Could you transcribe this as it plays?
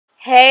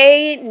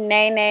Hey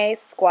Nene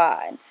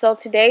Squad. So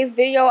today's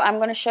video I'm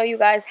going to show you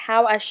guys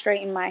how I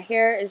straighten my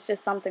hair. It's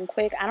just something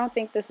quick. I don't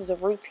think this is a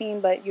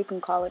routine, but you can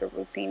call it a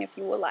routine if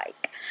you would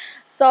like.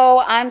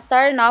 So I'm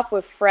starting off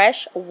with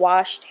fresh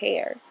washed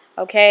hair.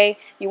 Okay,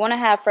 you want to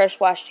have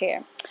fresh washed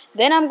hair.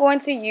 Then I'm going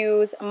to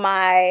use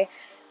my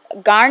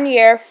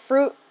Garnier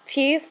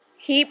Fructis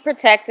heat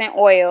protectant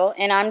oil,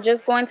 and I'm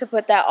just going to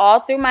put that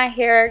all through my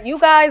hair. You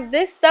guys,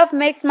 this stuff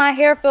makes my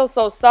hair feel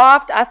so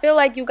soft. I feel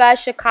like you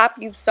guys should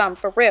copy some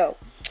for real.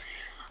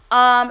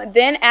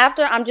 Then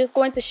after, I'm just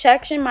going to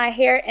section my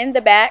hair in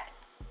the back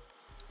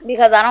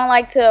because I don't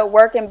like to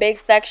work in big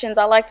sections.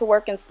 I like to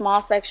work in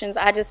small sections.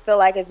 I just feel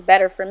like it's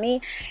better for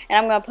me. And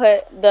I'm going to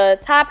put the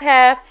top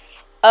half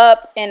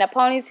up in a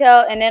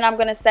ponytail, and then I'm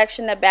going to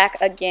section the back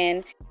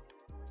again.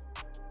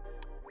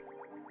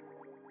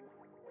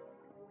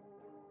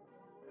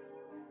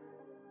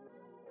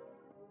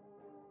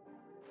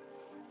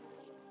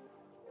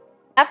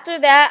 After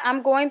that,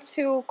 I'm going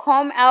to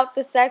comb out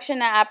the section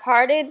that I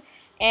parted,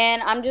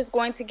 and I'm just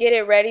going to get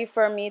it ready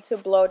for me to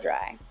blow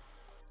dry.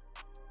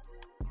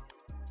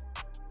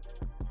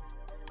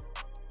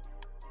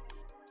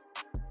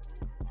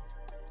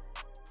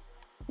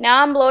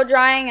 Now I'm blow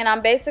drying, and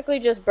I'm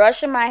basically just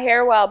brushing my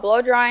hair while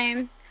blow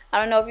drying. I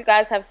don't know if you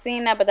guys have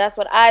seen that, but that's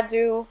what I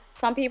do.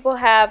 Some people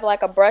have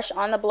like a brush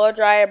on the blow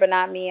dryer, but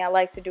not me. I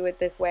like to do it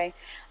this way.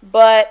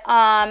 But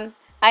I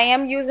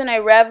am using a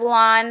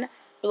Revlon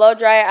blow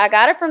dryer. I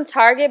got it from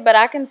Target, but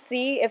I can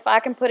see if I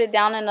can put it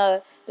down in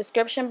the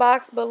description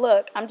box. But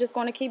look, I'm just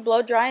going to keep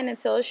blow drying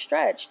until it's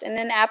stretched, and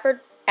then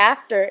after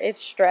it's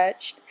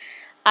stretched,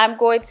 I'm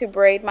going to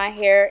braid my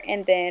hair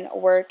and then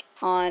work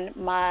on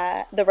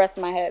the rest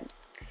of my head.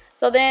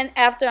 So then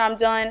after I'm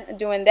done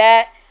doing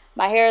that,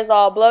 my hair is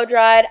all blow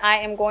dried, I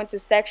am going to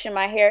section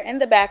my hair in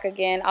the back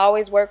again. I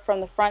always work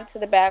from the front to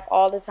the back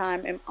all the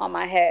time on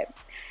my head.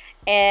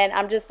 And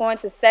I'm just going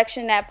to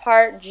section that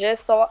part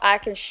just so I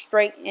can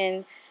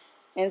straighten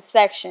in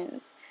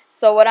sections.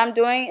 So what I'm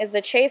doing is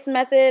the chase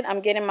method. I'm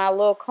getting my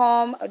little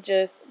comb,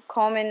 just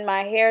combing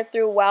my hair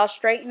through while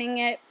straightening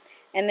it,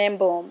 and then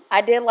boom.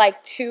 I did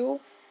like 2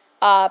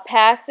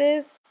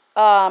 passes.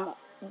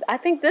 I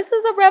think this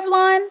is a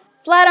Revlon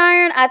flat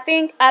iron.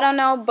 I don't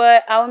know,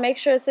 but I will make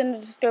sure it's in the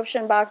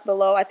description box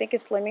below. I think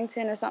it's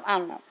Remington or something. I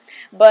don't know.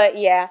 But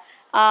yeah,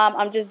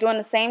 I'm just doing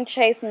the same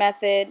chase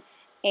method.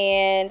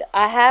 And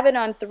I have it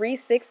on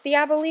 360,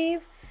 I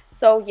believe.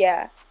 So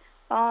yeah,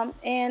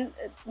 and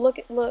look,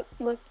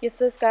 your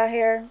sis got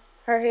her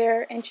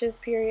hair inches,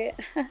 period.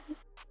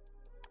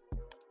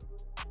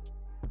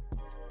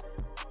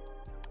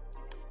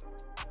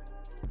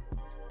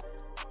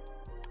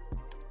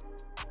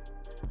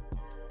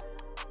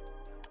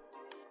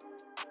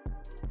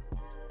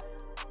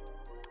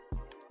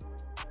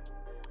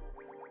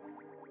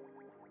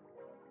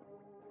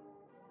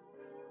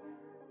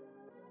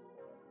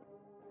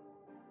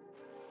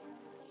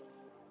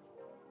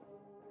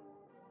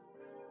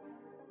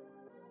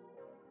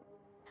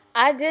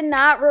 I did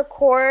not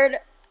record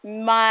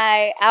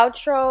my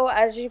outro.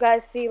 As you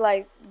guys see,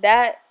 like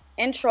that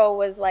intro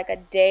was like a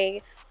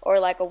day or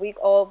like a week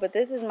old, but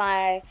this is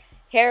my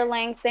hair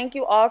length. Thank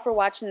you all for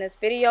watching this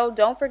video.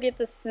 Don't forget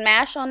to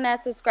smash on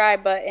that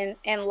subscribe button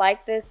and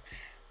like this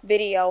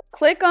video.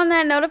 Click on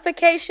that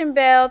notification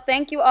bell.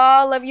 Thank you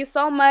all. Love you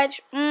so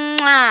much.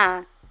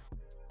 Mwah.